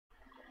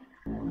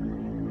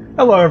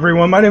Hello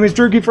everyone, my name is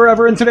Droogie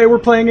Forever, and today we're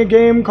playing a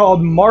game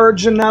called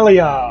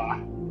Marginalia.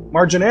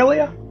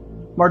 Marginalia?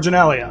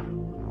 Marginalia.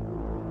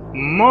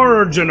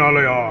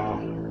 Marginalia.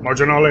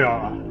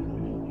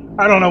 Marginalia.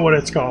 I don't know what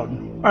it's called.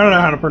 I don't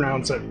know how to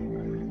pronounce it.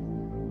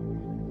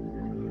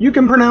 You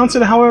can pronounce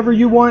it however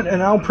you want,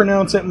 and I'll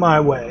pronounce it my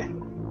way.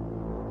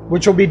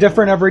 Which will be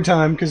different every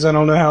time, because I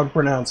don't know how to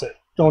pronounce it.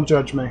 Don't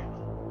judge me.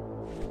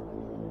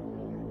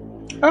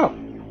 Oh.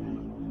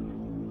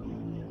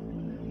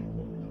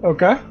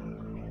 Okay.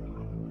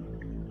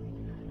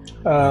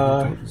 I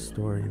haven't told the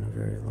story in a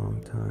very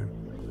long time.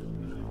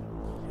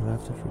 You'll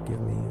have to forgive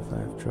me if I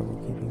have trouble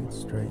keeping it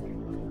straight.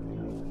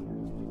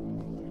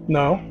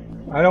 No,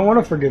 I don't want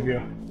to forgive you.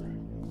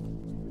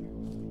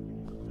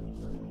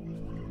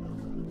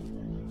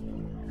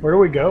 Where do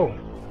we go?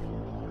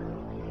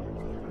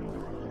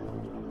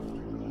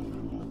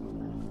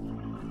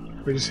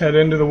 We just head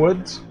into the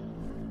woods?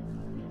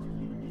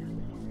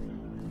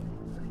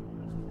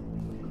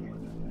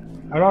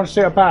 I don't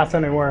see a path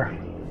anywhere.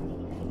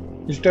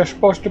 Is there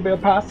supposed to be a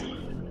path?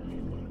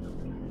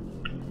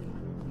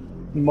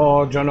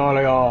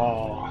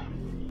 Marginalia.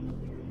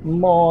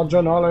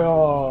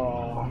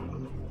 Marginalia.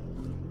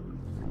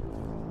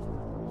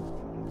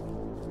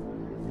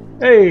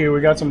 Hey,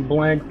 we got some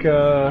blank,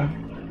 oh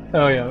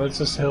yeah, that's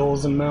just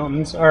hills and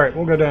mountains. Alright,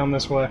 we'll go down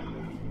this way.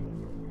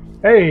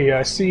 Hey,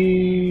 I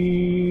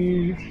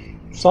see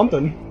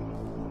something.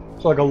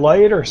 It's like a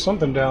light or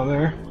something down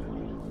there.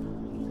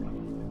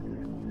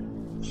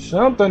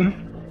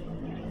 Something.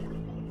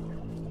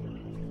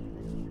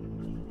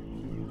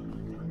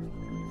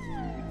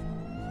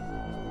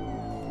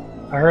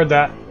 I heard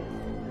that.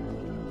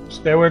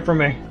 Stay away from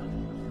me.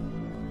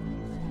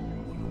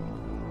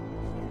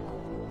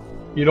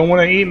 You don't want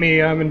to eat me.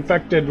 I'm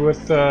infected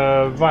with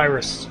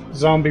virus.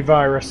 Zombie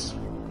virus.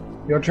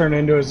 You'll turn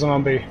into a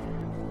zombie.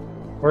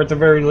 Or at the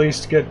very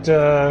least get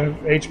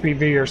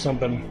HPV or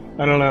something.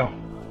 I don't know.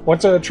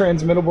 What's a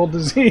transmittable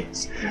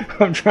disease?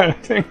 I'm trying to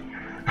think.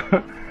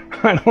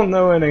 I don't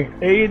know any.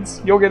 AIDS?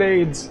 You'll get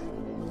AIDS.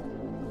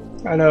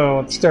 I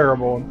know, it's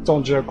terrible.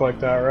 Don't joke like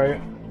that,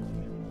 right?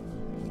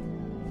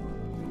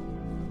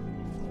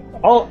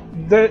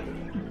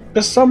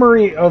 The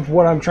summary of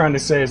what I'm trying to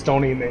say is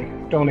don't eat me.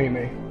 Don't eat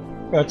me.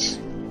 That's,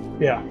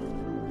 yeah.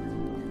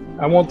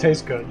 I won't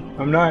taste good.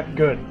 I'm not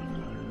good.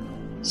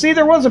 See,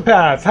 there was a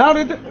path. I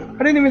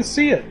didn't even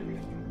see it.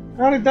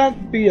 How did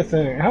that be a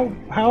thing?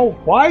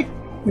 Why?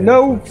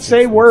 No,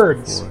 say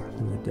words.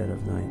 In the dead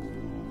of night.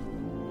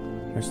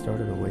 I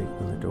started awake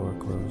when the door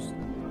closed,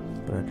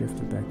 but I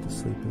drifted back to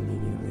sleep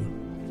immediately.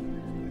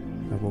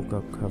 I woke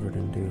up covered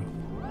in dew.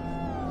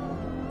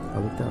 I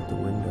looked out the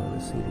window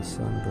to see the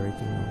sun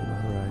breaking over the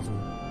horizon.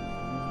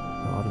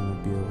 The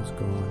automobile was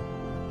gone.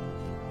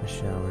 I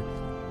showered,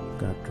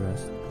 got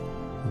dressed,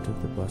 and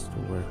took the bus to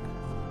work.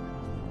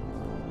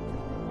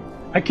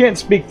 I can't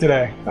speak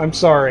today. I'm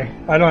sorry.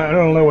 I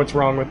don't know what's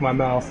wrong with my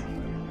mouth.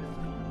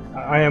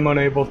 I am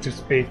unable to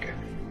speak.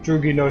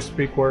 Droogie no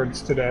speak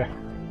words today.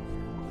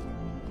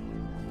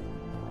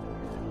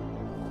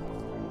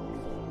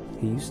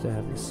 He used to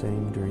have the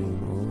same dream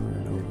over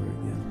and over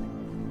again.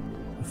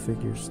 A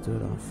figure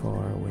stood on a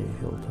faraway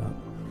hilltop.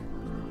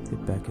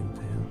 It beckoned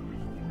to him.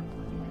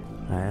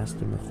 I asked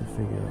him if the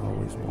figure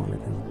always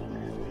wanted him.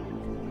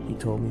 He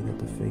told me that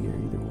the figure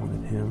either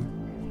wanted him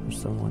or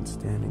someone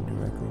standing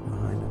directly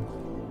behind him.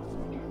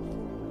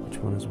 Which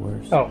one is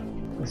worse? Oh,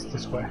 it's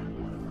this way.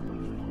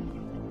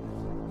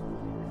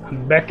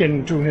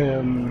 Beckon to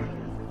him.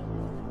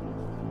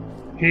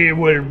 He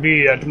will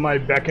be at my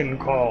beck and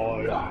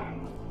call.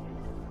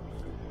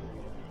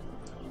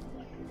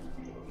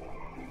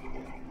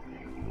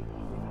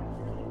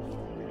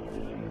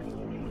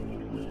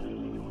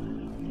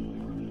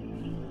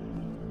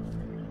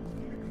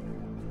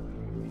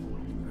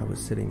 I was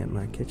sitting at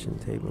my kitchen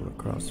table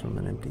across from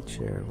an empty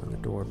chair when the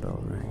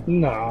doorbell rang.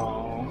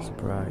 No.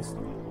 Surprised,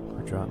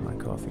 I dropped my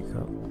coffee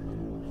cup,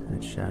 and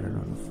it shattered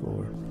on the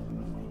floor.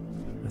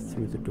 I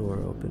threw the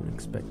door open,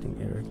 expecting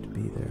Eric to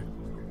be there.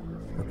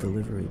 A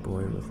delivery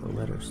boy with a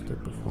letter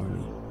stood before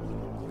me.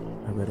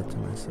 I read it to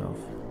myself,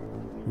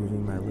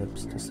 moving my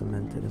lips to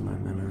cement it in my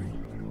memory.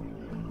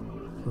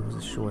 It was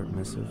a short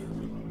missive.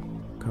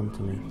 Come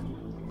to me.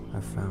 I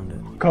found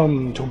it.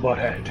 Come to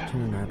Butthead. The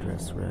return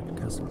address read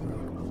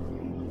Kesselbrook.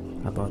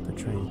 I bought the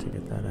train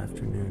ticket that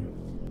afternoon.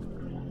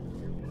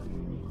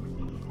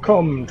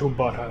 Come to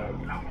Butthead.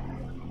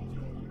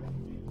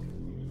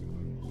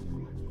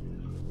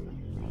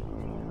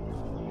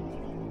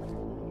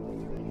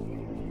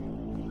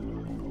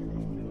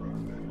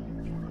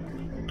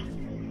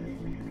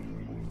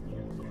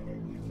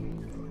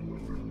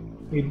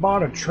 He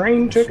bought a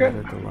train ticket?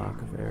 I shattered the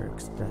lock of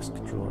Eric's desk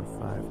drawer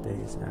 5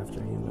 days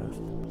after he left.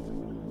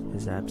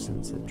 His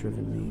absence had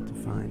driven me to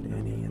find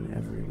any and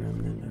every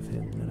remnant of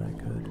him that I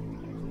could.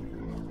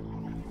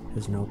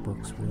 His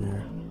notebooks were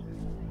there.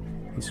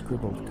 He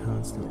scribbled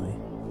constantly,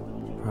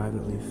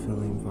 privately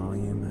filling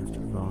volume after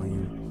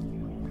volume.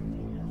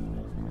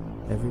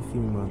 Every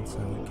few months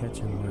I would catch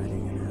him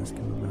writing and ask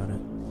him about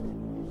it.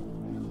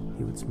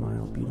 he would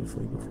smile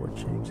beautifully before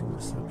changing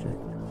the subject.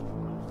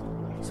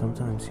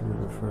 Sometimes he would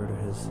refer to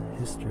his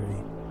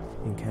history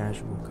in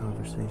casual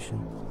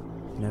conversation,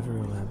 never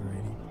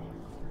elaborating.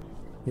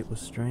 It was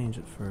strange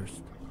at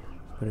first,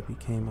 but it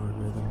became our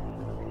rhythm,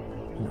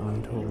 an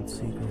untold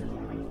secret.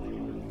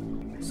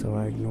 So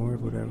I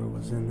ignored whatever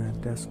was in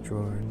that desk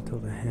drawer until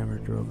the hammer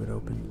drove it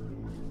open.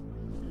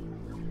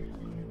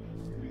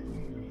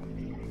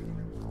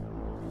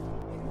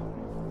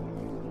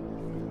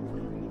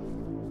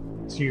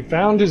 So you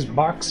found his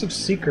box of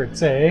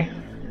secrets, eh?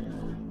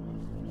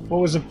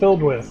 What was it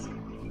filled with?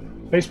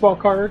 Baseball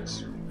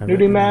cards?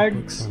 Nudie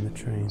mags? On the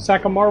train.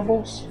 Sack of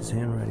marbles? His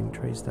handwriting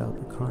traced out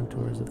the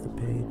contours of the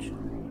page,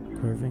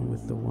 curving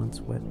with the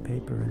once wet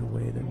paper in a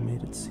way that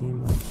made it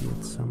seem like he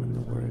had summoned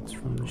the words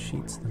from the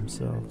sheets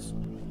themselves.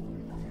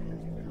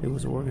 It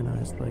was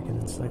organized like an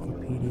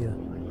encyclopedia,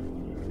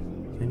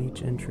 and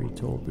each entry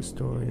told the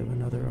story of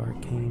another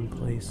arcane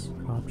place,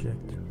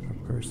 object, or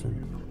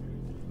person.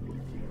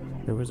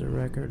 There was a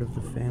record of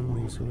the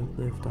families who had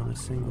lived on a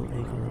single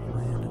acre of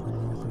land in the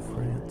north of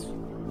France.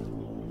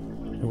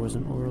 There was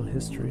an oral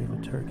history of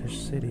a Turkish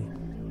city.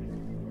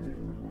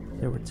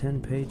 There were 10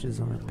 pages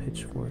on a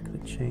pitchfork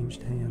that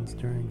changed hands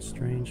during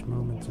strange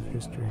moments of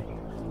history.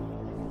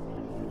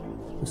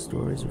 The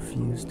stories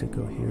refused to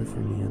cohere for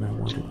me, and I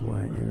wondered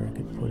why Eric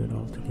had put it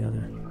all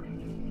together.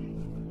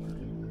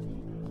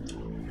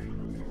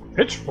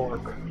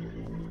 Pitchfork?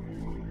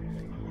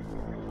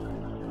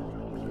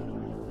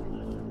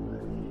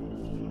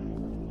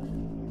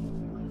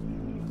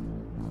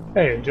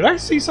 Hey, did I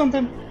see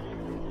something?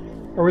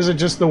 Or was it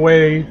just the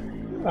way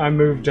I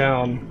moved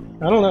down?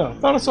 I don't know. I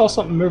thought I saw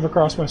something move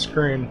across my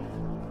screen.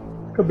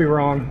 Could be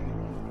wrong.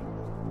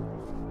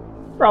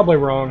 Probably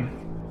wrong.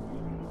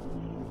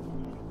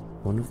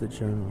 One of the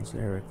journals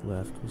Eric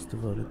left was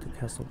devoted to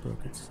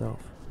Kesselbrook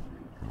itself.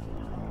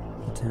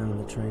 The town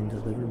the train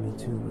delivered me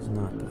to was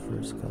not the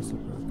first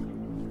Kesselbrook,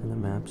 and the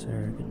maps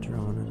Eric had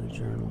drawn in the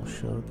journal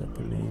showed that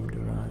the name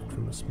derived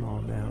from a small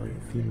valley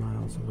a few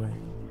miles away.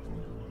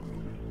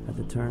 At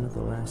the turn of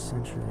the last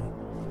century,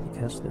 the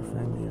Kessler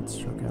family had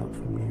struck out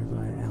from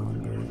nearby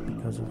Allenburg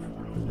because of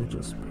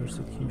religious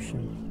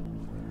persecution,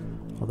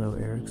 although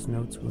Eric's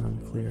notes were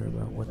unclear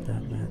about what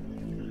that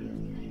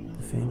meant.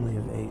 The family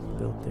of 8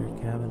 built their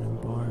cabin and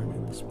barn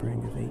in the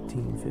spring of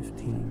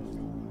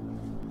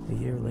 1815. A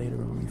year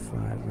later, only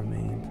 5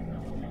 remained,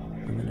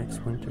 and the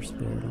next winter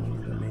spared only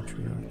the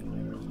matriarch,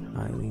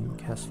 Eileen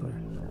Kessler.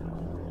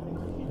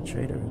 The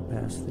trader who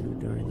passed through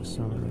during the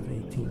summer of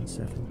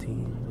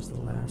 1817 was the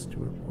last to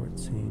report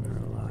seeing her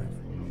alive.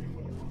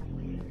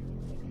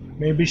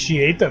 Maybe she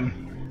ate them.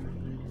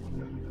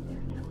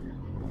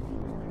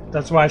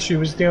 That's why she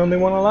was the only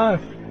one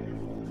alive.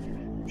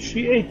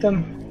 She ate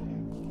them.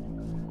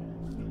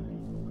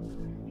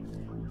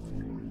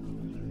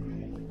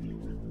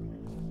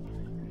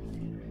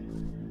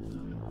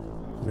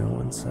 No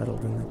one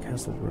settled in the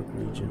Kesselbrook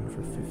region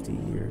for 50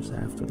 years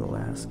after the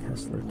last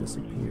Kessler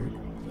disappeared.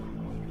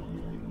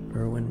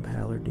 Erwin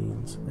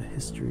Pallardine's A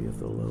History of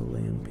the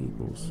Lowland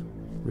Peoples,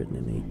 written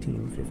in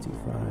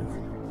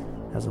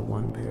 1855, has a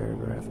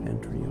one-paragraph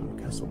entry on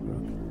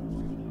Kesselbrook.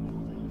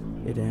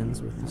 It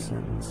ends with the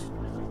sentence,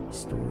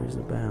 "Stories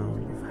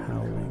abound of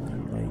howling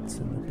and lights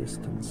in the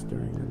distance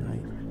during the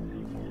night,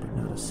 but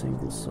not a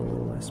single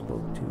soul I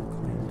spoke to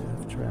claimed to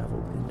have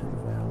traveled into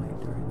the valley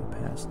during the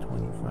past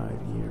 25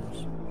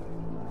 years."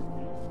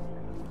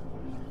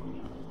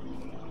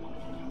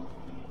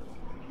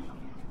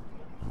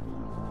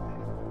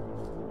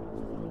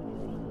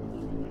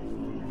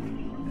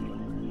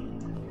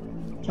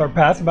 Is our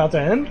path about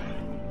to end?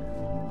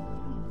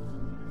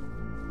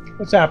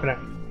 What's happening?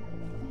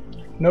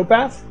 No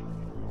path?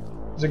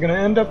 Is it going to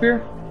end up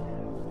here?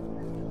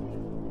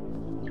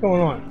 What's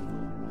going on?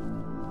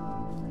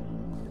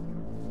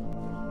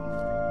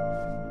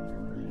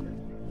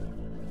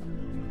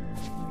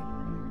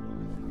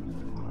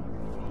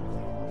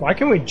 Why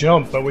can we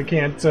jump, but we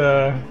can't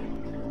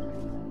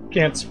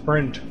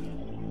sprint?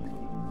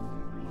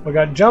 We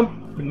got jump,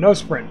 but no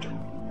sprint.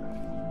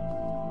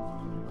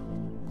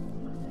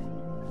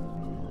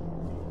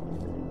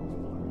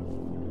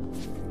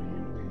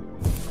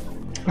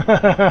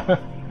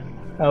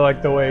 I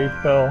like the way he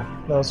fell.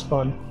 That was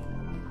fun.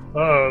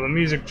 Uh-oh, the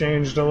music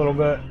changed a little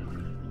bit.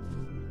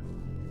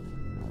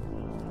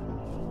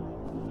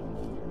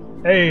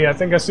 Hey, I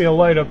think I see a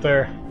light up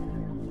there.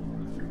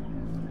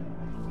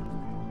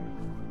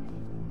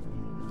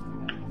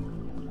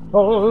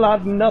 Whole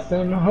lot of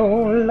nothing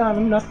going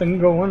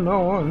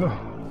on.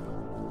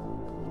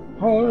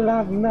 Whole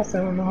lot of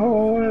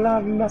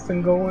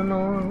nothing going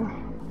on.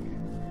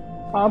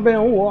 I've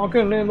been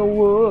walking in the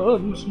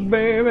woods,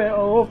 baby,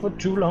 oh, for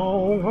too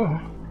long.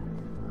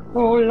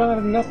 Whole lot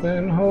of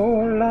nothing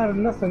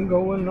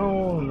going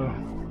on.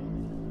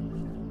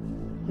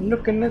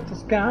 Looking at the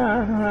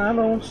sky, I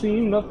don't see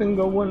nothing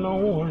going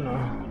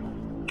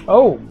on.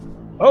 Oh,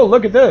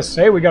 look at this.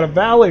 Hey, we got a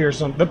valley or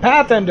something. The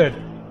path ended.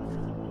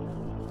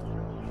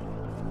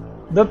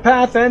 The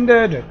path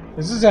ended.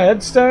 Is this a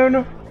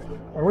headstone?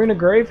 Are we in a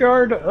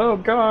graveyard? Oh,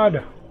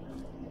 God.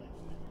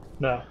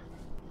 No.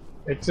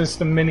 It's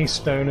just a mini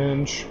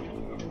Stonehenge.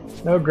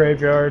 No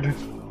graveyard.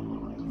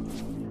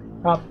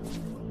 Hop,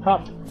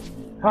 hop,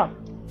 hop,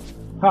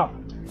 hop,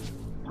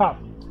 hop.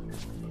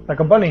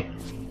 Like a bunny.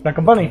 Like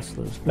a bunny.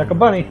 Like a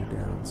bunny.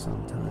 Down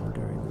sometime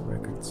during the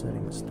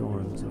record-setting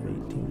storms of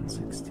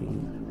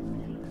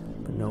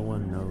 1816, but no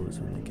one knows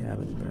when the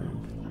cabin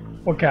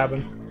burned. What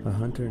cabin? A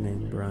hunter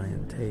named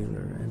Brian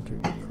Taylor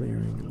entered the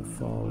clearing in the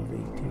fall of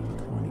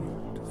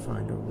 1820 to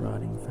find a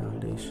rotting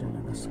foundation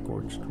and a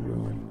scorched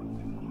ruin.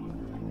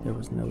 There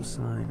was no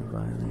sign of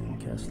Eileen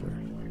Kessler.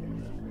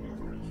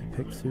 He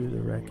picked through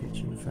the wreckage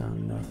and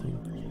found nothing.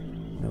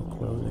 No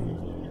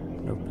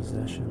clothing, no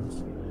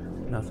possessions,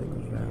 nothing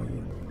of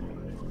value.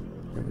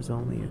 There was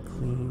only a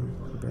clean,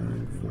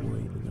 burned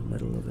void in the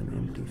middle of an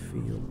empty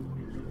field.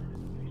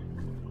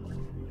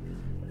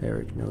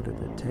 Eric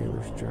noted that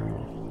Taylor's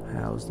journal,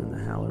 housed in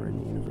the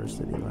Halloran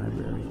University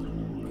Library,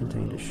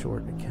 contained a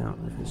short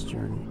account of his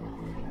journey.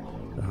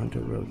 The hunter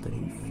wrote that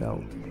he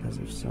felt as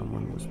if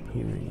someone was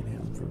peering at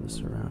him from the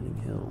surrounding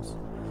hills,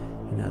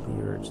 and had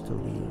the urge to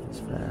leave as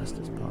fast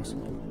as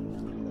possible.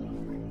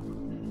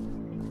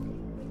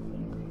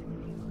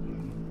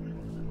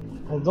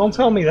 Well, don't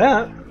tell me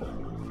that.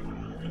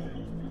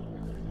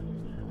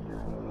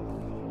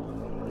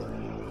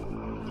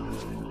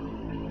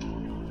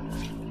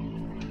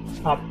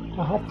 Hop,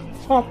 hop,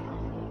 hop.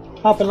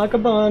 Hopping like a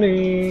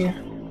bunny.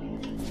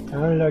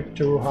 I like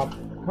to hop,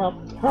 hop,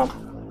 hop.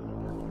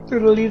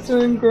 Through the leaves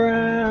and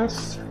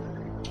grass.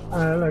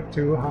 I like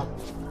to hop,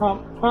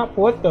 hop, hop.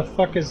 What the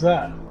fuck is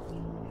that?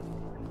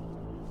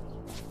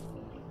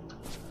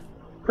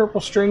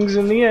 Purple strings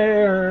in the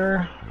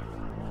air.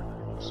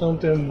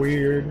 Something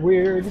weird,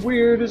 weird,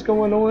 weird is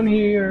going on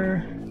here.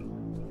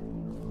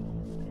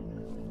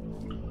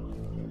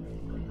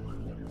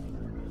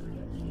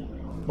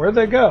 Where'd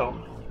they go?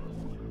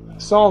 I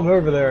saw them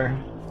over there.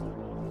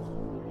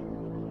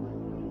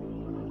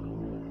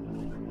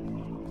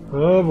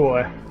 Oh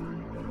boy.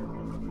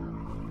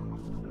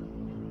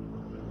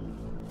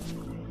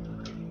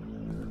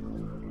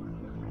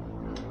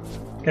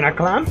 Can I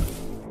climb?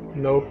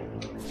 Nope.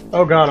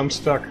 Oh god, I'm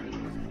stuck.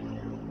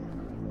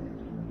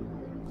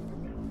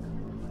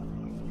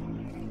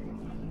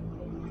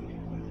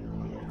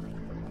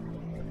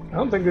 I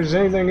don't think there's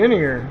anything in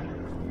here.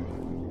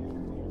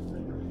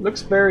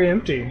 Looks very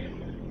empty.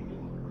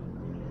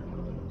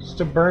 Just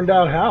a burned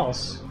out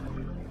house.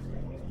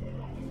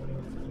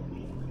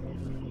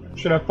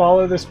 Should I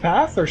follow this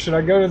path or should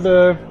I go to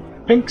the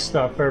pink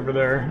stuff over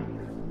there?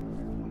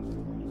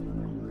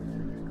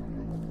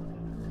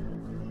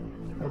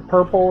 Or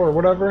purple or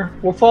whatever?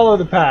 We'll follow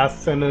the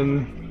path and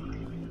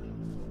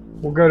then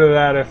we'll go to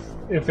that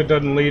if it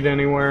doesn't lead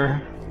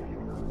anywhere.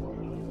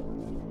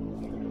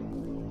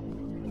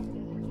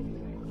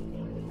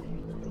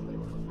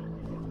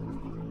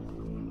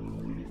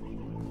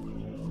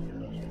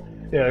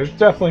 Yeah, there's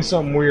definitely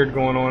something weird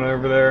going on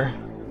over there.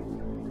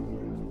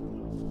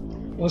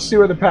 Let's see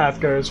where the path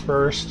goes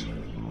first.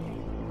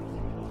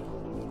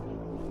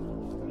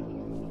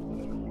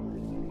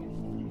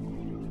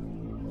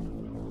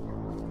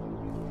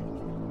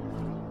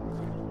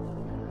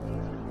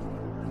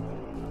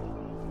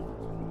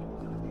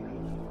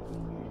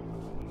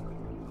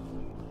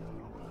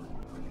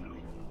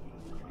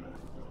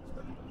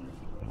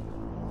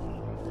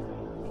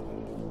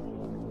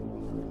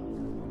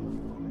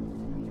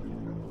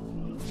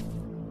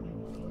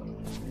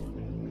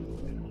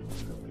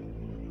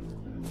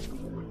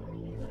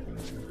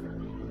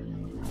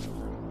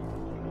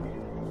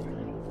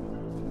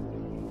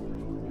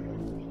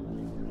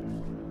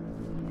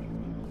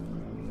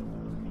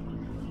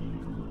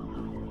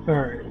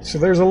 Alright, so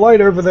there's a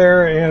light over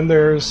there and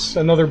there's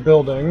another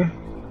building.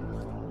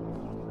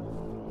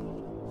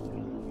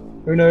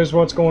 Who knows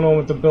what's going on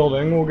with the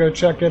building? We'll go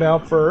check it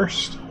out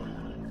first.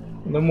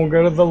 And then we'll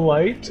go to the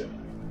light.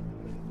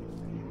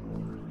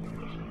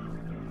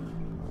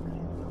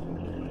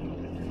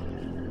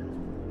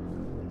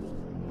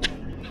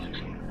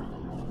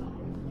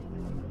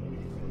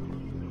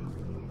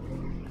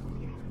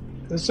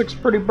 This looks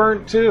pretty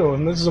burnt too,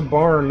 and this is a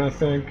barn, I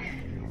think.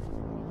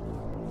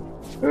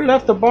 Who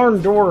left the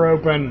barn door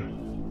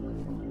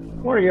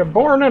open? What are you,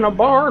 born in a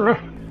barn?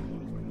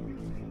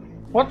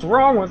 What's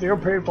wrong with you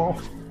people?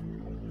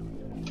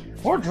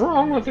 What's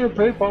wrong with you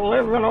people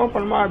leaving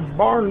open my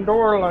barn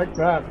door like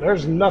that?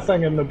 There's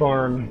nothing in the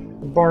barn.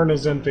 The barn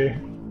is empty.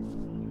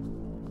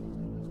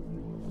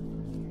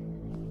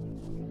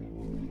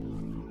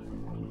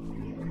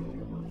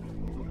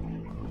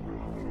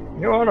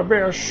 You ought to be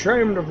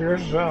ashamed of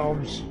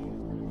yourselves.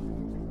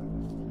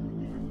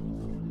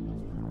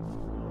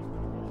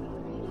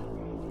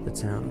 The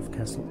town of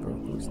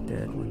Kesselbrook was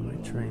dead when my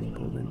train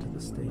pulled into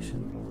the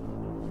station.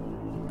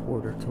 The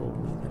porter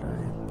told me that I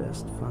had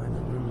best find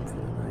a room for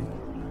the night.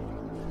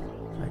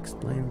 I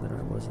explained that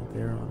I wasn't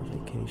there on a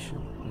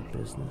vacation or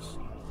business,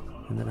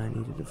 and that I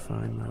needed to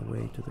find my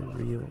way to the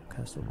real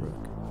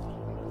Kesselbrook.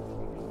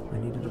 I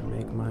needed to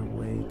make my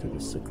way to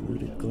the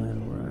secluded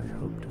glen where I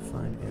hoped to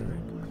find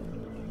Eric.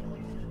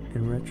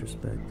 In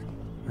retrospect,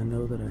 I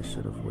know that I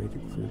should have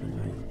waited through the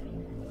night.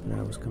 but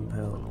I was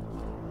compelled.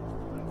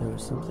 There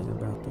was something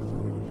about the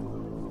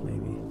moon,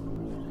 maybe.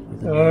 Or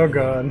the Oh night.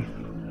 god.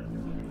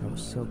 I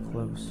was so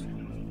close.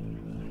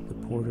 The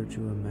porter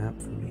drew a map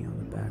for me on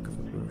the back of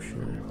a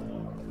brochure.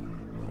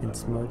 In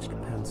smudged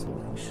pencil,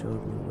 he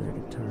showed me where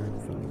to turn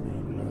from the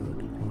main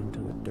road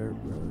onto a dirt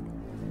road,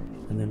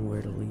 and then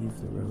where to leave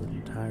the road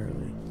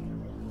entirely.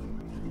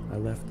 I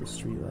left the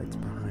streetlights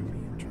behind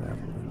me and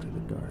traveled into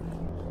the dark.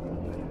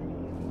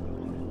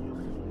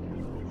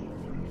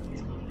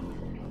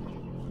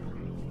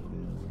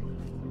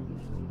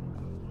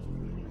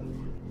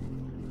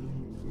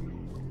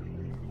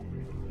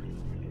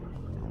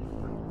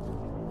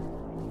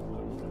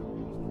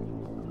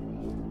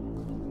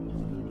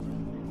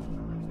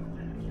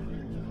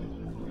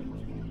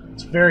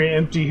 It's very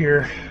empty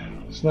here.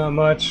 It's not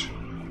much.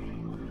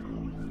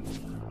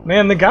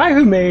 Man, the guy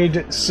who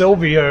made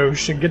Silvio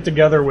should get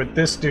together with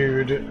this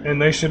dude, and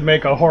they should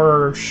make a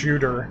horror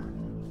shooter.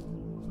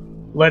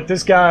 Let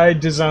this guy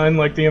design,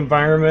 like, the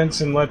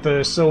environments, and let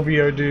the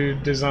Silvio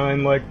dude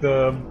design, like,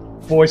 the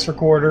voice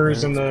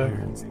recorders and the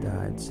parents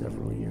died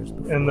several years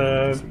before and they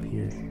the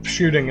disappeared.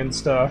 shooting and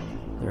stuff.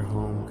 Their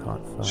home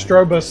caught fire.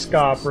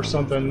 Stroboscope or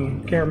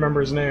something. Can't remember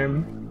his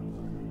name.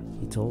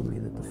 He told me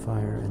that the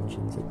fire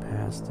engines had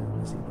passed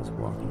him as he was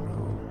walking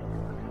home,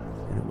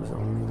 and it was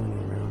only when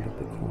he rounded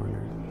the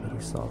corner that he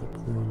saw the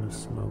plume of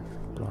smoke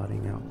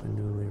blotting out the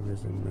newly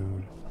risen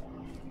moon.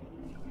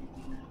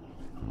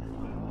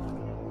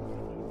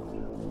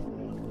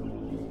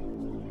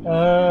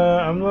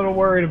 I'm a little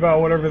worried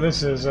about whatever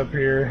this is up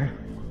here.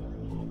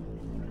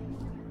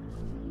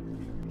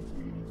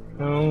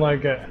 I don't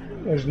like it.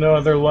 There's no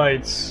other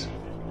lights.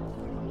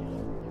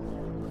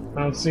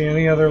 I don't see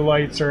any other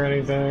lights or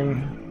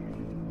anything.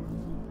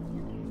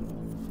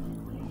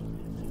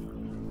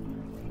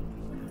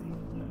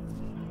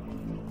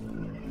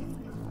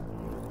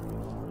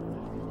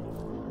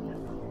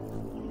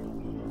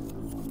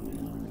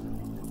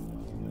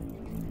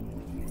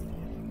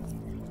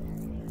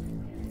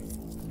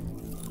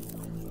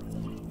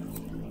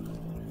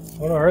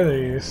 What are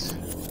these?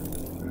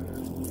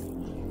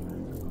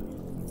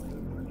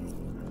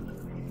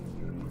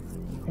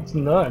 That's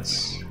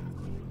nuts.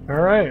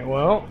 Alright,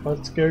 well,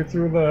 let's go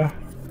through the...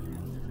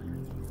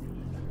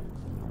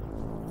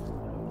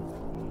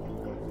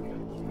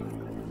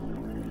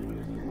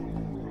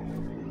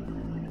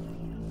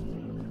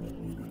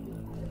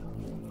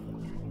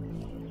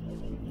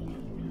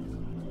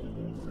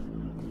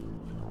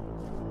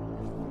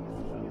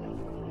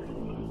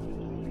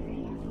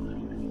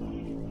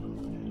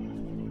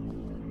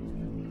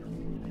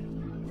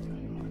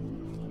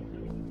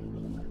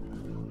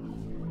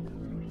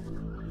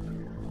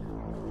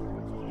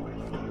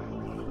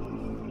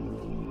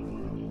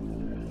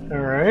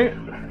 Alright.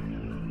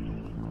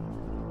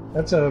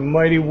 That's a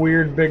mighty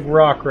weird big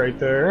rock right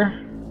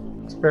there.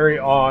 It's very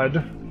odd.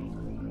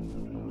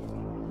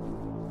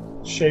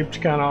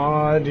 Shaped kind of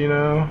odd, you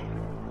know.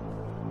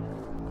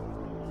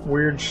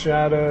 Weird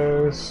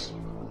shadows.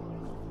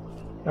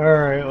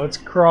 Alright, let's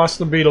cross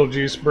the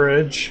Beetlejuice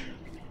Bridge.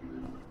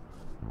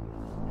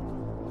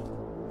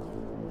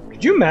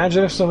 Could you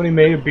imagine if somebody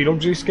made a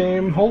Beetlejuice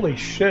game? Holy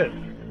shit.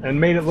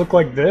 And made it look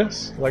like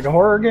this? Like a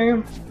horror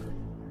game?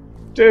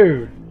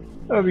 Dude.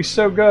 That would be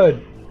so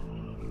good.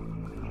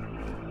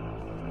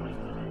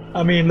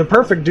 I mean, the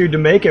perfect dude to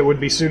make it would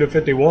be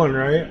Suda51,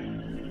 right?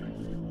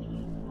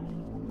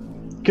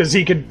 Because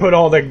he could put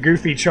all that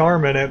goofy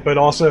charm in it, but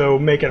also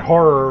make it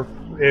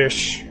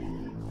horror-ish.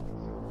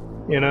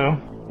 You know?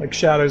 Like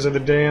Shadows of the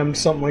Damned,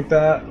 something like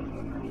that.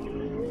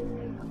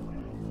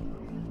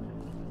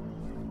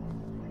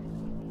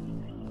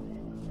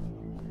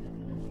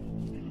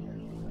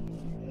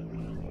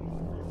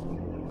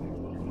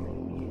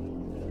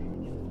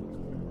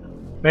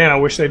 Man, I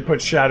wish they'd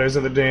put Shadows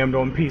of the Damned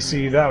on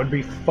PC. That would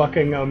be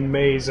fucking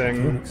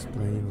amazing. I can't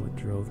explain what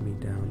drove me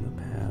down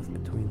the path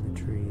between the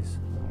trees.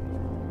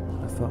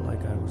 I felt like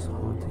I was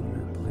haunting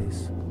that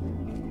place.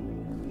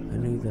 I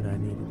knew that I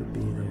needed to be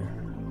there.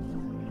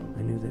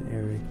 I knew that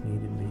Eric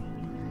needed me.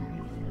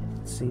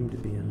 It seemed to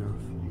be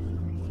enough.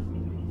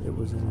 It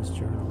was in his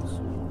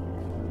journals.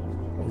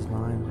 His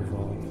mind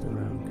revolved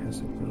around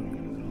Kesselbrook.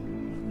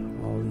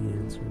 All the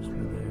answers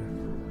were there.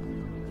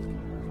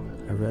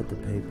 I read the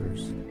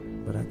papers,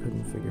 but I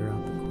couldn't figure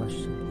out the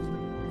questions.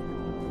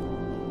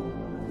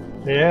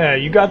 Yeah,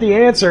 you got the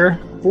answer,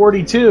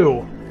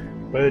 42,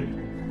 but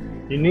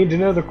you need to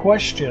know the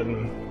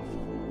question.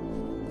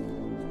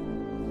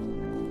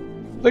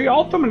 The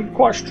ultimate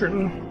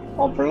question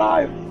of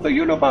life, the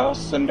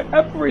universe, and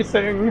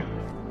everything.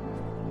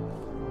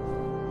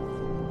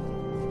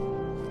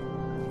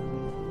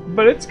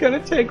 But it's gonna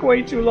take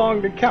way too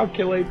long to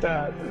calculate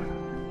that.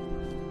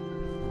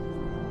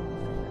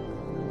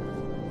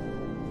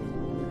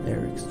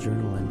 Eric's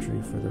journal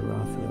entry for the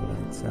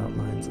Raphaelites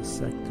outlines a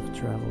sect of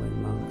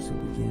traveling monks who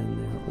began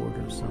their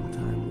order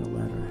sometime in the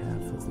latter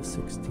half of the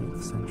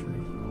 16th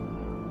century.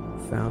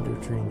 Founder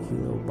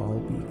Tranquillo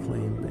Balbi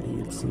claimed that he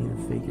had seen a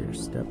figure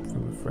step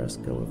from a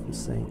fresco of the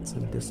saints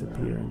and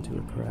disappear into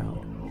a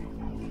crowd.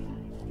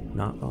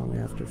 Not long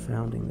after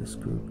founding this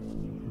group,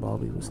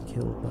 Balbi was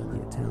killed by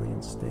the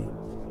Italian state.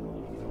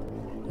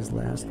 His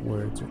last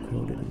words are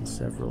quoted in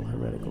several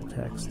heretical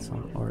texts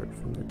on art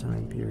from the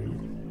time period.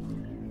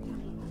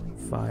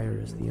 Fire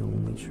is the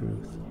only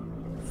truth.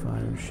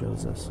 Fire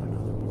shows us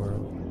another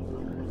world.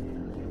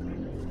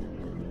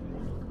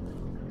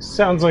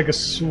 Sounds like a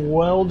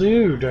swell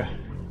dude.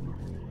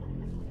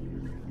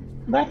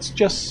 That's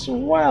just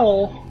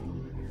swell.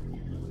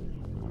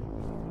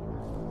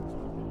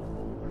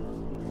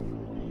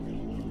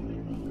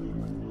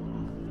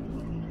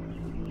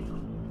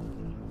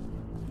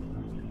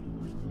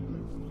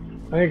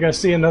 I think I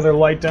see another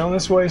light down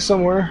this way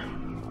somewhere.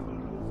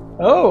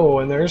 Oh,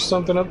 and there's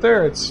something up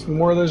there. It's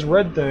more of those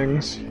red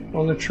things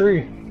on the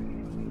tree.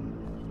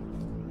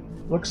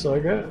 Looks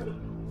like it.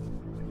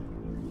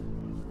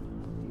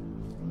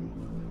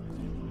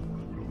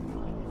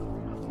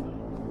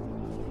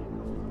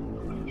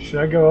 Should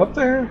I go up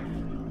there?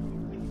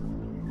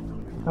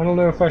 I don't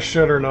know if I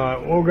should or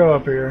not. We'll go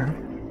up here.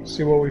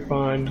 See what we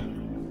find.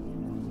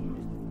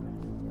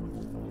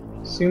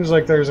 Seems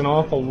like there's an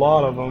awful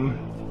lot of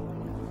them.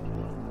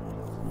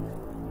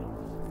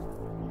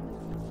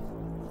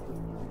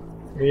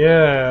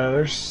 Yeah,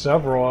 there's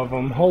several of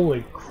them.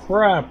 Holy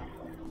crap.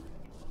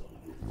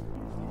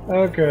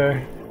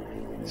 Okay.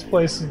 This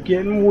place is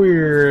getting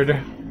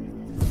weird.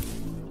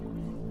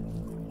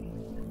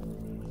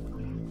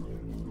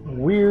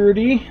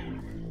 Weirdy.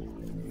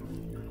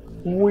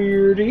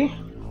 Weirdy.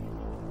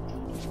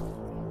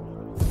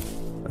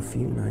 A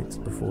few nights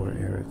before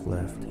Eric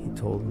left, he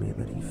told me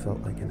that he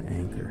felt like an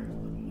anchor.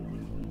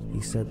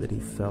 He said that he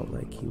felt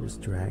like he was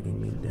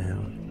dragging me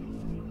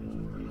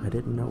down. I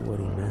didn't know what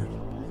he meant.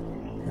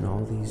 And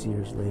all these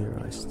years later,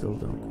 I still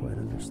don't quite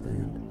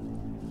understand.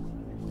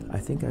 I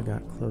think I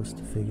got close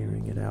to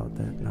figuring it out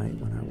that night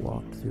when I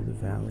walked through the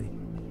valley.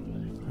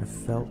 I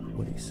felt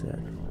what he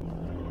said.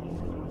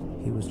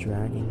 He was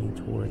dragging me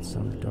towards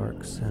some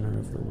dark center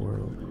of the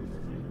world.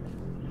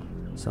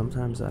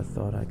 Sometimes I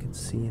thought I could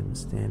see him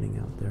standing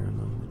out there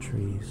among the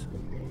trees.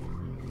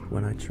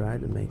 When I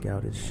tried to make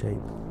out his shape,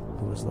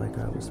 it was like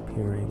I was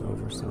peering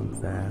over some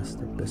vast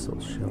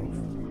abyssal shelf.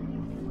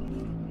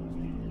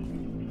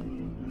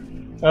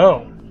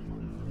 Oh.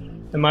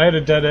 Am I at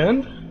a dead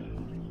end?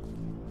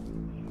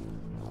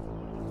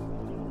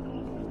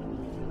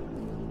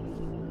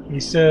 He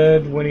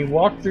said when he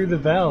walked through the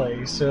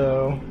valley,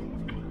 so...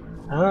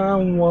 I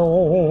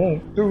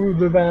walk through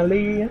the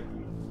valley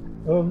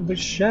of the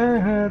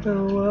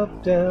shadow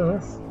of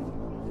death,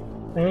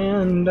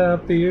 and I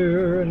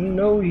fear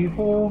no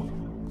evil,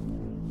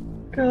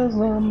 'cause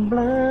I'm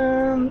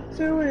blind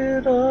to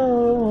it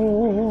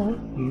all.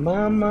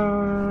 My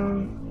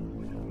mind,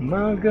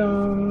 my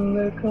gun,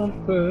 they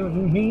comfort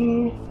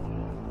me,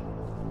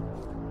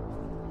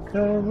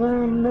 'cause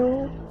I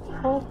know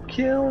I'll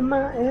kill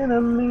my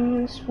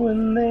enemies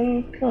when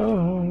they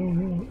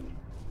come.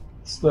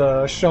 It's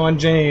the Sean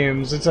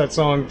James. It's that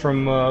song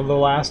from The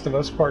Last of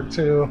Us Part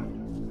 2.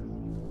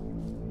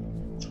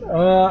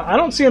 I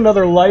don't see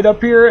another light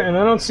up here, and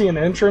I don't see an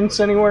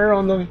entrance anywhere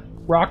on the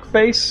rock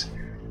face.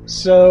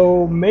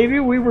 So maybe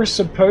we were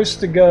supposed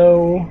to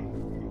go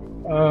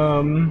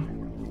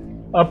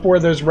up where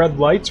those red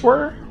lights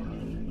were?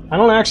 I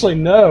don't actually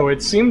know.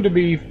 It seemed to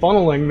be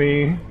funneling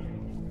me.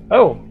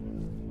 Oh,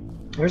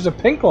 there's a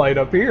pink light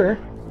up here.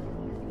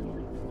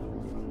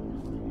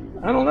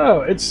 I don't know.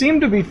 It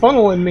seemed to be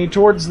funneling me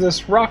towards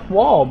this rock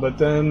wall, but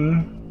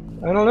then,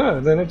 I don't know,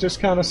 then it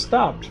just kind of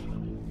stopped.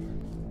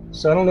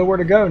 So I don't know where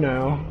to go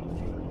now.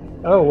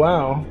 Oh,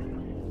 wow.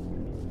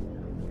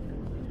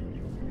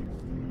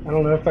 I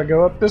don't know if I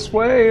go up this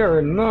way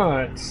or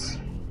not.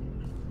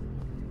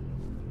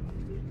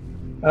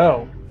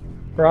 Oh,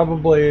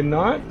 probably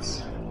not,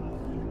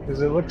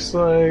 because it looks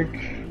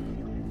like...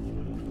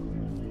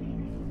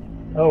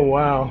 Oh,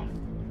 wow.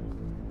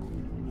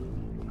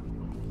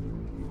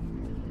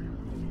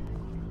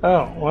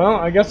 Oh, well,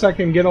 I guess I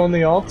can get on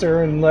the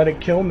altar and let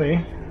it kill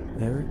me.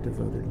 Eric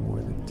devoted more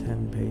than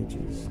 10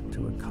 pages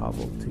to a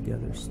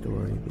cobbled-together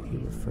story that he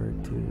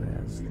referred to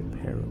as the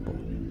parable.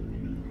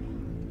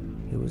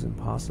 It was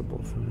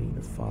impossible for me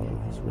to follow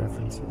his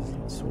references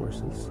and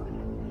sources,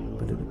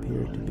 but it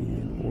appeared to be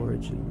an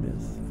origin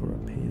myth for a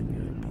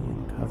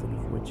pan-European coven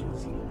of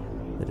witches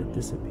that had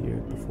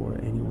disappeared before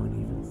anyone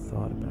even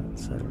thought about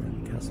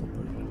settling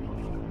Kesselberg.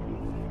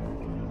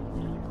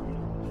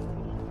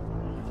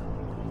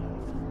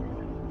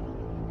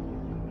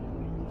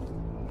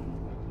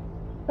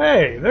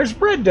 Hey, there's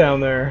bread down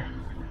there.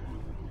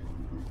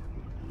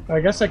 I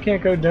guess I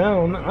can't go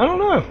down. I don't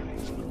know.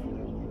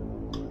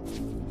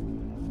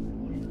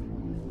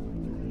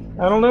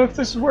 I don't know if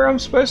this is where I'm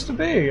supposed to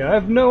be. I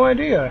have no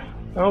idea.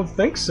 I don't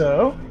think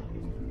so.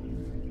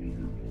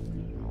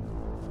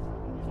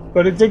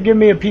 But it did give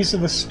me a piece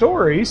of the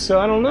story, so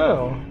I don't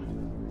know.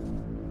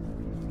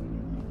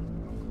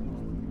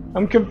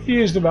 I'm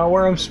confused about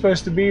where I'm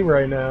supposed to be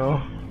right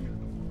now.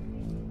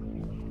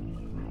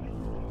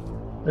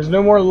 There's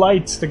no more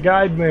lights to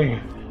guide me.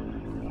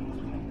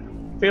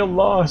 I feel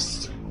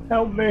lost.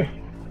 Help me.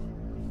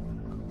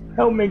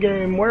 Help me,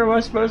 game. Where am I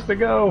supposed to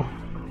go?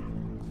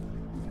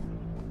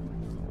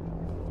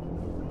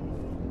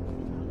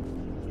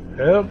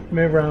 Help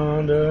me,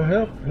 Rhonda.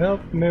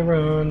 Help me,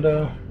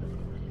 Rhonda.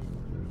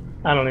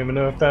 I don't even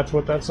know if that's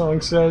what that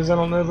song says. I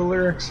don't know the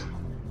lyrics.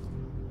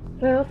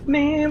 Help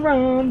me,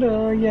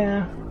 Rhonda,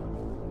 yeah.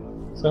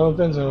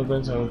 Something,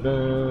 something,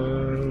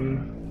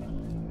 something.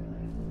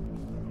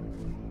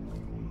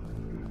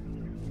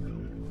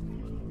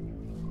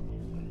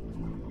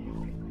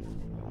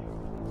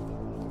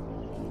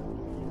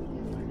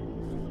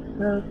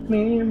 Help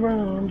me,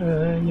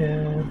 Rhonda,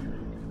 yeah.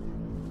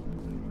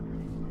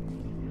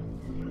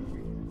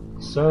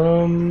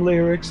 Some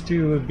lyrics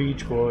to a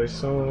Beach Boys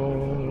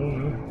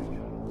song.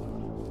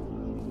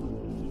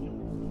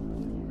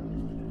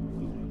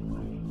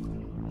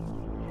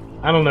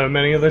 I don't know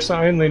many of this.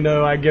 I only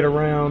know I Get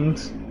Around.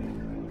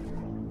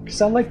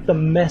 Because I like the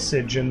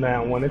message in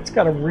that one. It's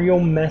got a real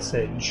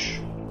message.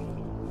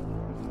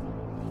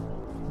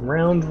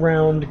 Round,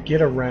 round,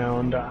 get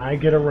around. I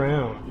get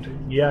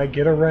around. Yeah, I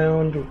get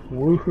around.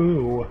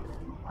 Woohoo.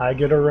 I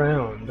get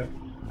around.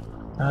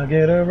 I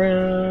get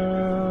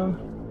around.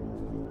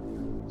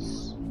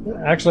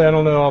 Actually, I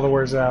don't know all the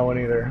words of that one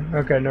either.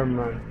 Okay, never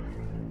mind.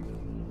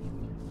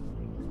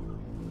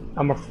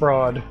 I'm a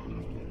fraud.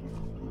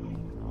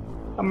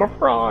 I'm a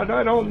fraud.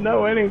 I don't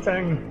know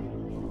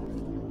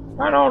anything.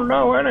 I don't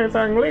know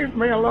anything. Leave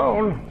me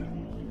alone.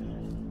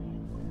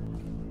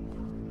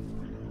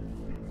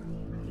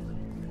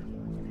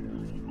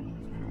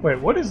 Wait,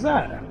 what is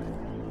that?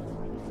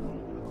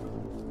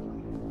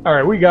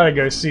 Alright, we gotta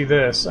go see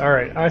this.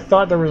 Alright, I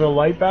thought there was a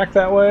light back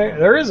that way.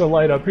 There is a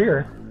light up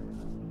here.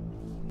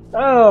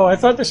 Oh, I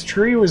thought this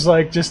tree was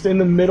like just in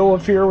the middle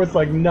of here with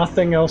like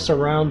nothing else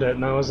around it.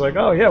 And I was like,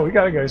 oh yeah, we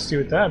gotta go see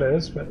what that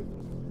is. But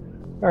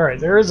alright,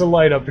 there is a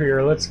light up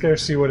here. Let's go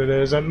see what it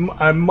is. I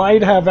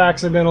might have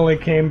accidentally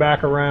came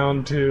back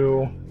around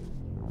to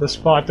the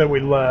spot that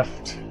we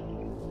left.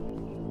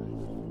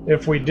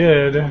 If we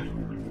did,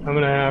 I'm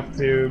gonna have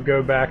to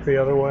go back the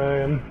other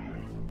way and...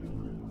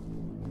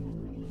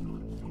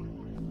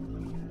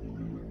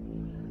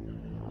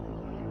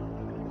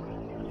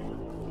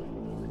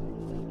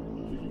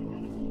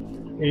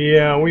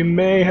 Yeah, we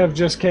may have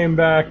just came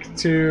back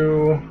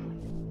to...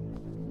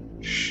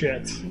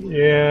 Shit.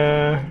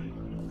 Yeah...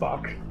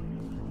 Fuck.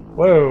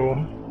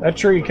 Whoa. That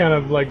tree kind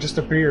of like just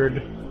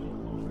appeared.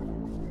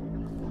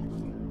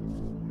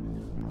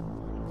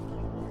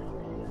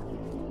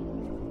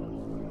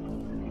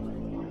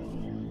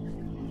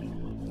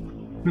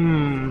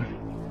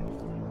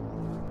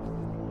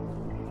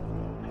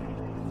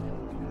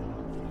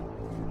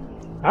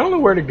 I don't know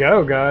where to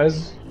go,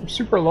 guys. I'm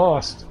super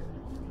lost.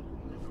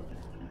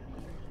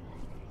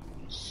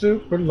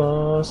 Super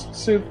lost,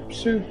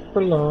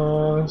 super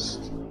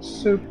lost,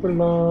 super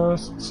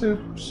lost,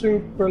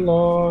 super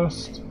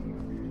lost,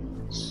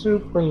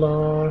 super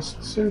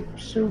lost,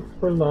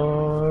 super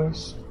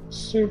lost,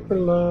 super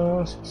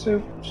lost,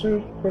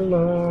 super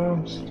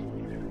lost.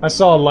 I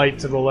saw a light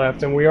to the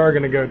left, and we are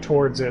going to go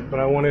towards it, but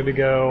I wanted to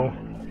go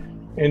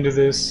into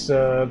this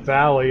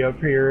valley up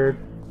here,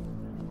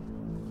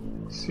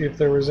 see if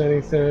there was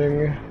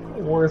anything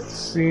worth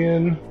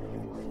seeing.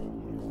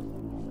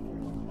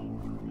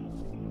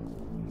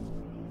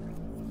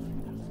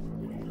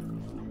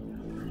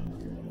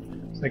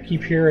 I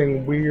keep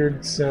hearing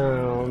weird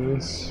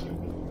sounds.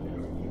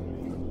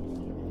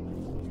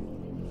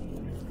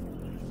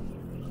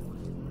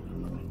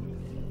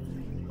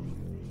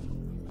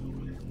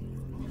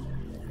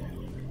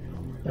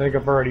 I think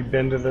I've already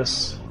been to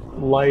this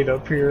light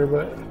up here,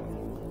 but...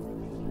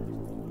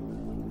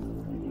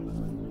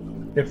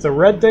 If the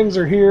red things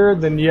are here,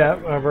 then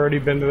yeah, I've already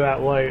been to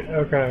that light.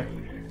 Okay.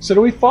 So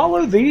do we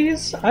follow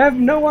these? I have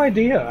no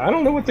idea. I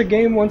don't know what the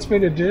game wants me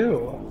to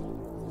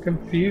do.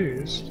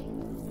 Confused.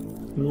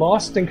 I'm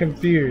lost and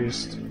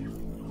confused.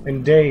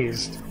 And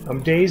dazed.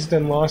 I'm dazed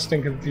and lost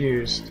and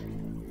confused.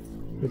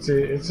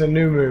 It's a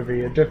new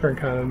movie, a different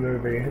kind of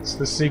movie. It's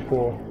the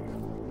sequel.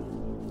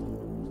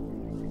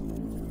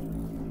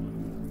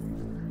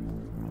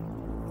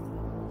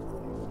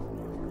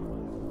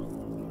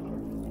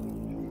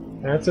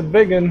 That's a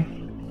biggin.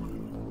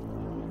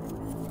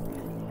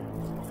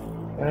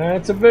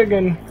 That's a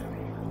biggin.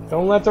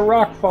 Don't let the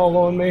rock fall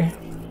on me.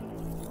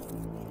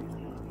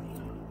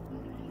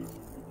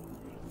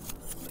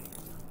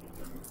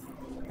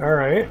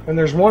 Alright, and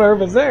there's one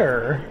over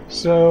there.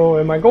 So,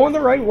 am I going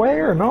the right way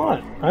or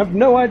not? I have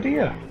no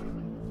idea.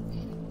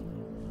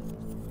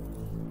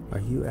 Are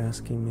you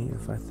asking me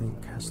if I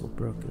think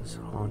Castlebrook is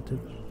haunted?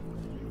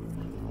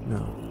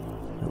 No,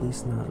 at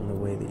least not in the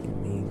way that you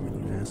mean when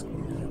you ask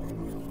me that.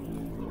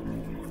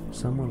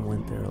 Someone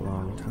went there a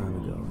long time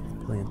ago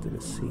and planted a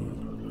seed.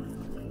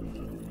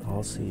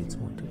 All seeds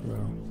want to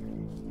grow.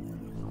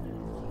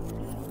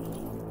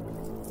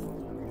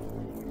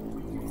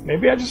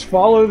 Maybe I just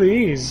follow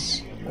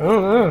these. I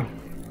don't know.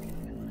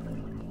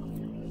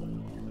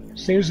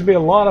 Seems to be a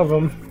lot of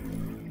them.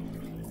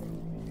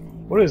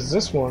 What is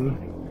this one?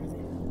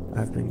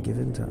 I've been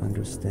given to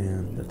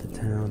understand that the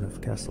town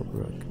of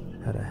Castlebrook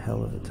had a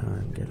hell of a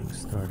time getting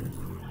started.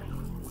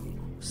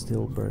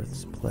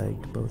 Stillbirths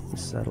plagued both the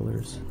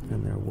settlers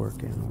and their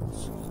work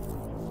animals.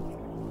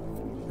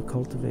 The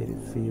cultivated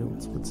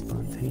fields would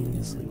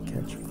spontaneously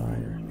catch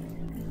fire.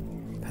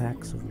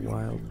 Packs of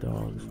wild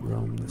dogs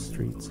roamed the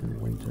streets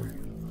in winter.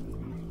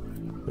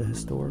 The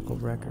historical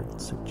record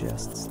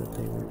suggests that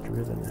they were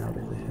driven out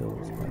of the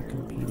hills by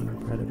competing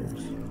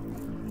predators,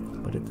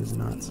 but it does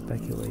not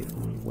speculate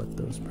on what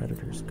those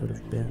predators could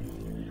have been.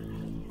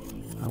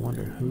 I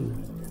wonder who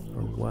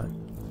or what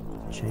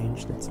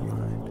changed its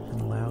mind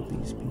and allowed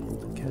these people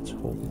to catch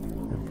hold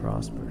and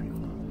prosper,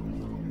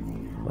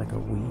 like a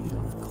weed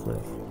on a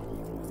cliff.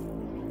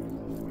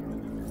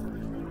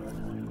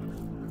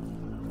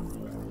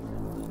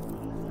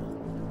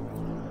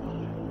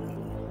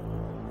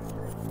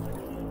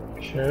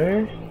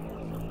 Okay.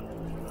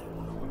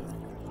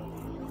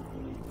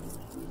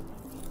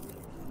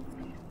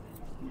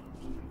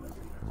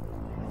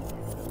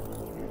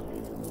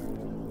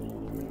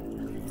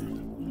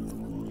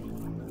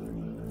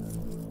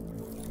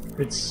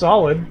 It's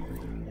solid.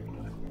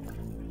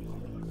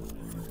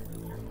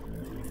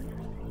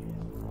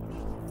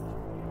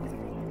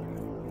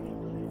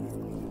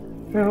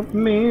 Help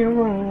me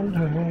around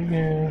her,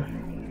 yeah.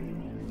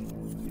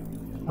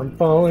 I'm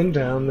falling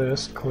down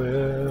this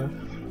cliff.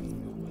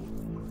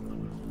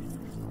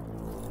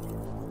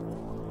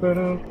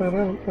 Eric's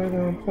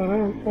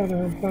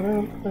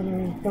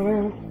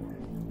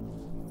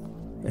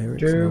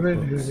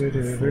notebooks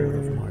were full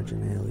of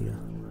marginalia.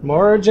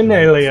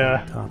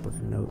 Marginalia. On top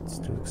of notes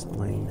to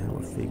explain how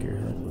a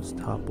figurehead was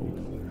toppled,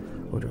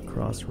 or to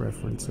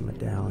cross-reference a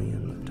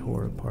medallion that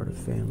tore apart a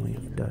family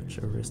of Dutch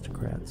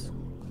aristocrats.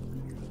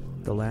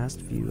 The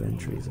last few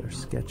entries are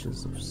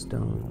sketches of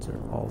stones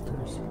or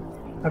altars.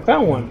 I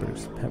found one.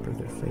 Numbers pepper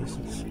their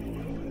faces.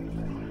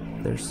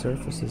 Their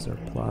surfaces are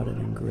plotted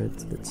in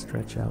grids that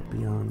stretch out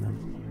beyond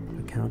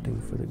them, accounting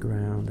for the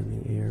ground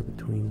and the air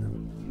between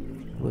them.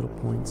 Little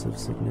points of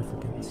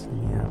significance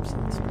in the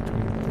absence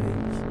between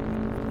things.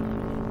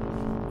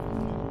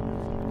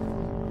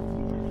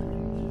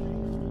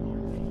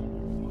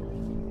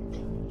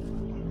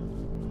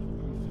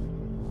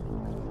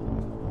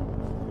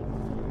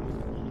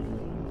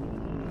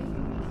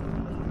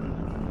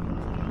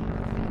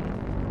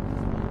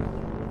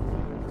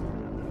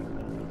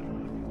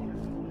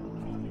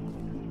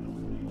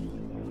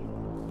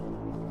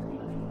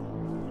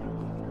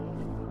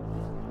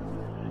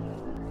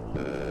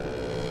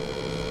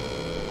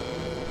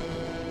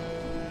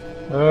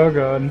 Oh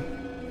god.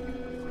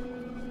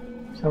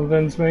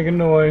 Something's making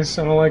noise.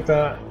 I don't like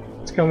that.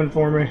 It's coming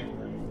for me.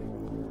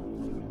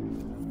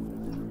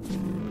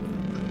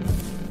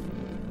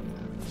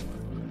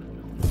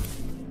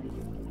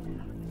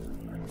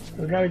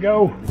 We gotta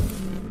go.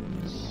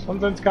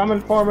 Something's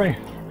coming for me.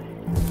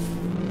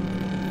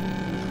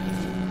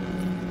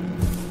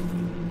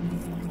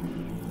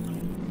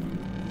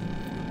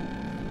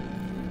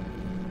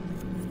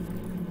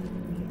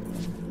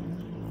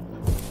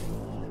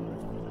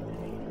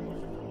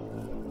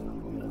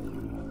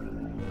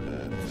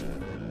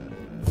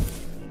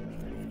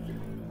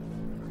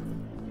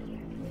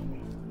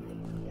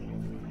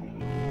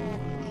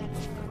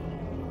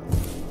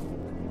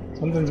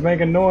 Something's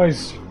making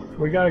noise.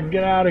 We gotta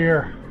get out of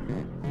here.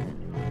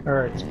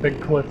 Alright, it's a big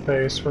cliff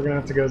face. We're gonna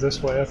have to go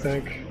this way, I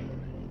think.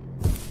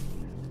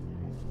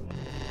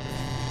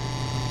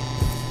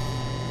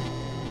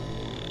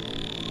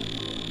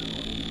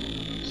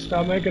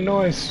 Stop making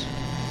noise.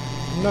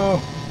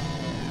 No.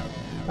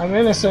 I'm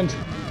innocent.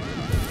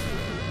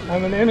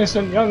 I'm an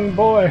innocent young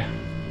boy.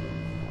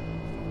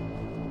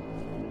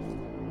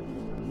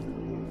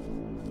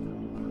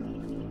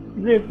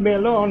 Leave me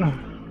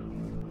alone.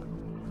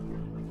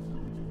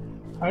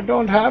 I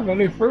don't have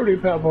any fruity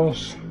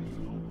pebbles.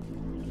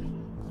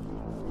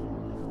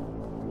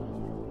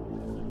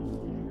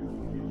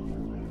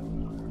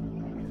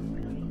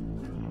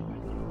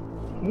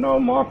 No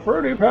more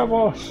fruity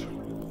pebbles.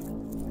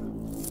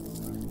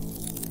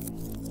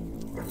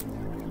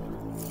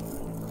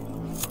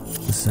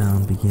 The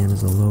sound began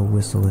as a low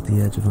whistle at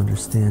the edge of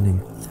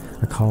understanding.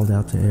 I called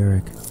out to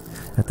Eric.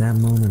 At that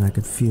moment I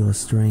could feel a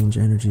strange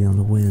energy on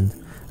the wind,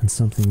 and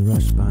something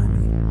rushed by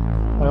me.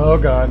 Oh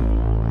god.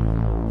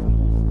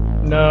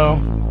 No.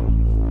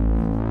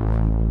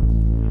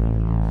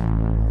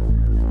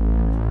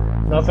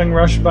 Nothing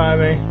rushed by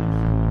me.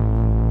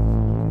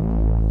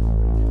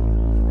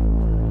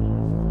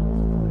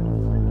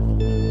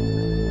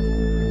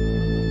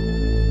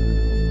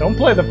 Don't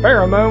play the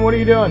pheromone, what are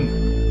you doing?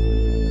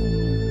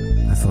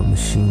 I felt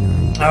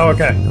machinery Oh,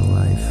 okay. to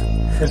life.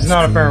 It's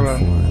not a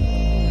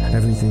pheromone.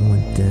 Everything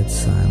went dead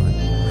silent,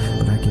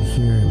 but I could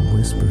hear him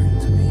whispering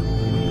to me.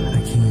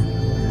 I can't,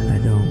 I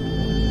don't.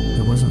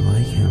 It wasn't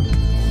like him.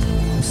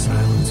 The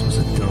silence was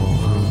a dull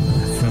hum,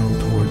 and I fell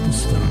toward the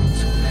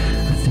stones.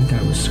 I think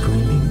I was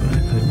screaming, but I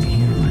couldn't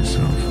hear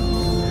myself.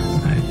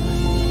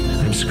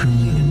 I'm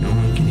screaming and no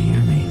one can hear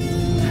me.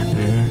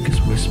 But Eric is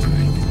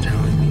whispering and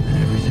telling me that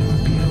everything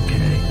would be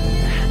okay.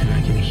 And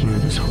I can hear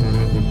this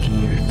horrible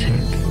gear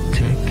tick,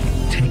 tick,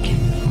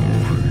 ticking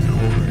over and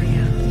over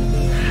again.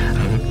 I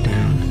looked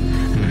down,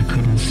 and I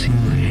couldn't see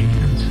my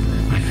hands.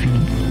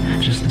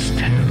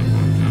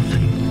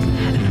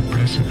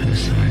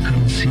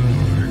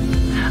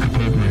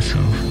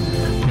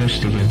 myself,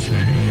 pushed against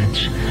that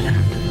edge, and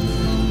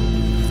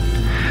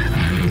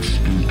I would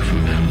speak for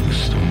them in the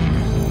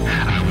storm.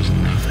 I was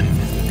nothing,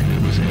 and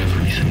it was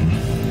everything.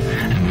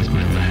 And with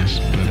my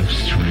last bit of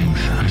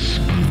strength, I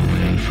spun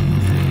away from the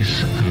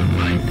voice and the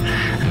light,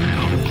 and I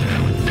hoped that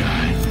I would die.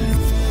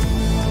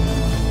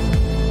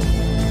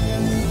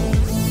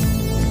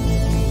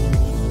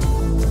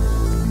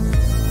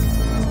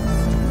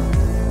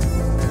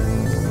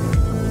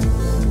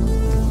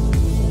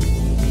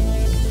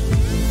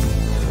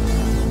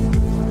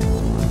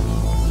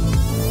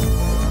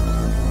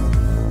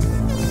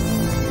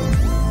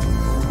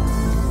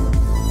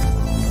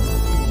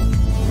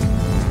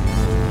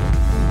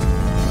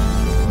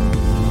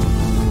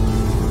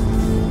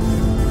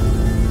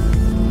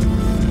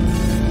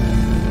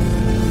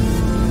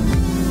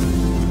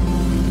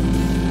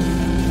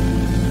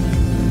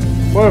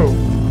 Whoa!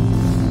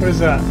 What is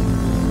that?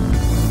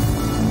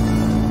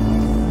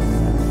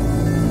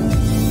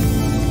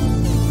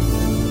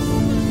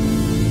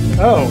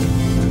 Oh!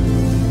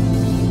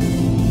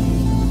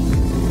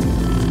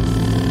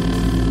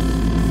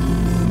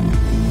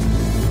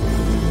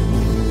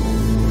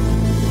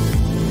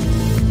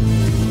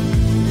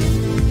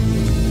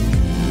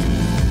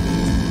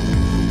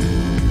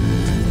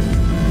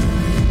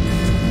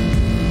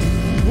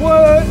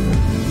 What?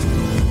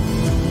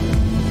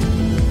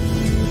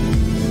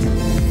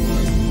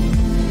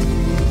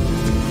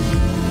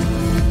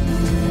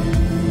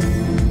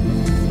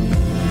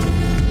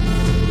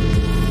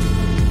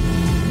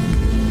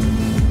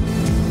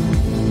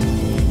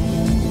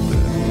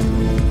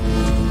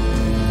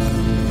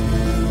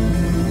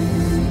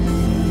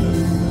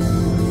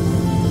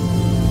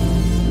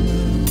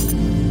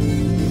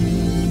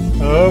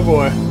 Oh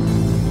boy.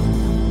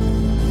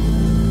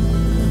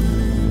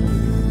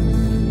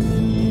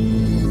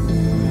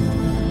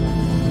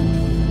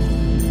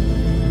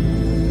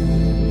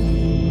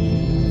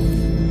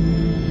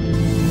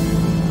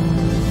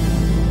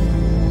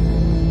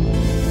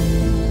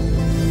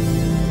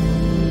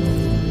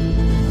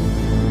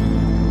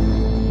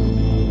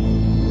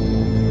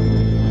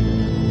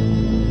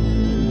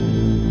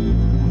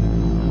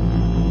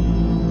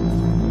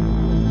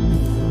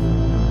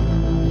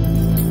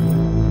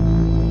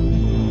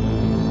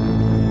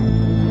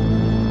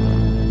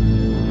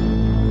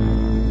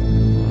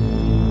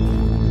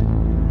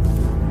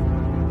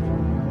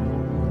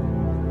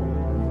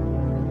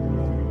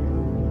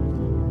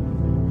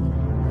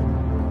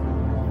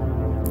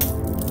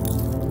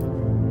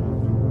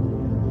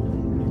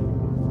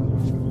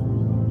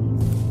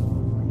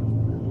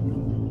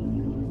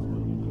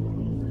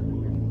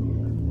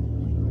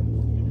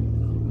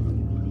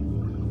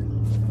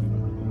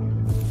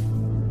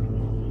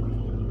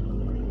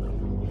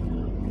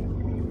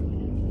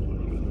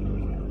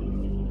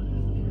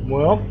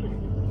 Well,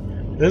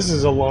 this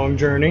is a long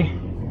journey.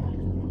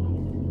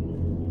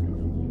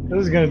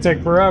 This is going to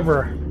take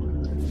forever.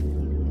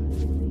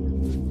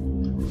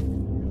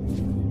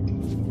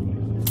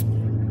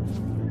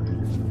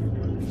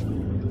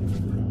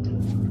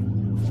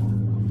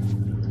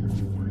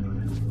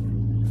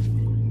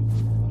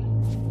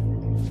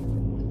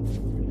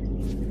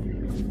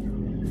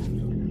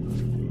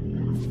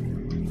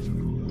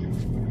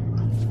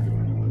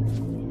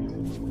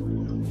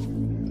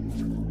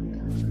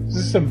 Is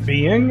this a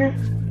being?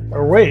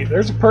 Or wait,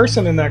 there's a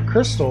person in that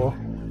crystal.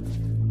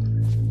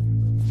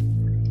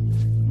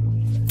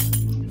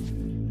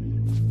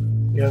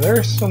 Yeah,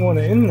 there's someone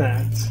in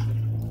that.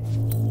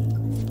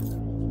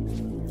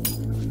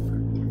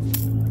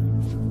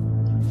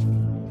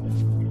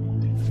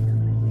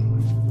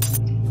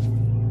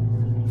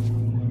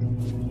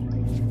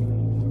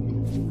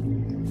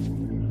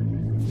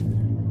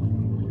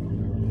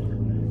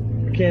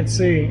 I can't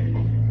see.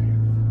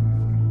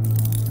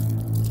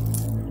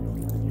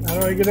 How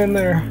do I get in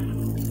there?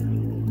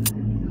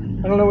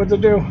 I don't know what to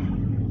do.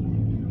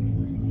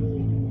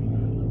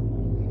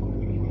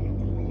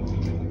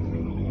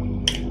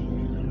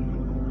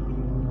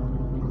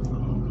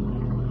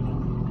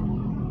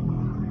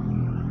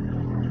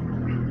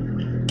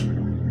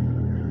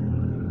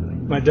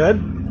 Am I dead?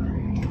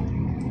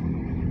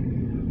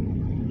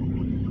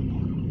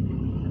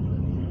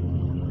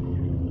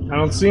 I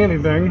don't see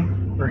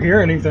anything or hear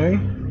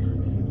anything.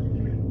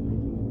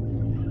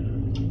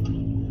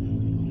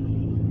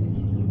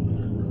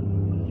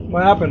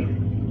 What happened?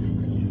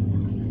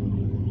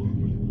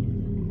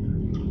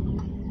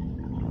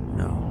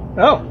 No.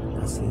 Oh!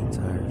 That's the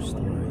entire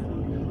story.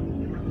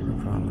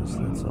 I promise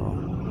that's all.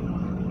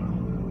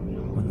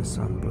 When the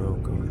sun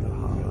broke over the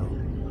hollow,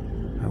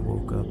 I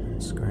woke up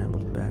and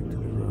scrambled back to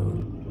the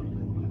road.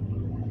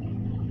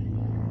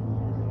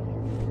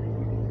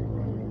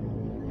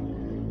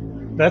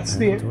 That's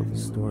I told the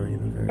story in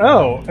a very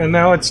Oh, and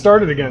now it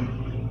started again.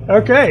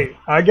 Okay,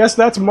 I guess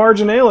that's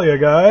Marginalia,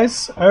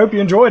 guys. I hope you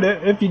enjoyed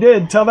it. If you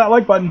did, tell that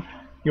like button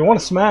you want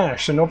to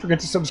smash, and don't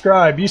forget to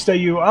subscribe. You stay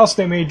you, I'll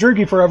stay me.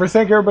 Drinky forever.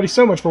 Thank you everybody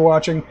so much for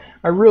watching.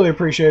 I really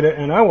appreciate it,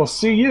 and I will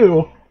see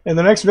you in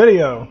the next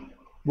video.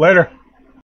 Later.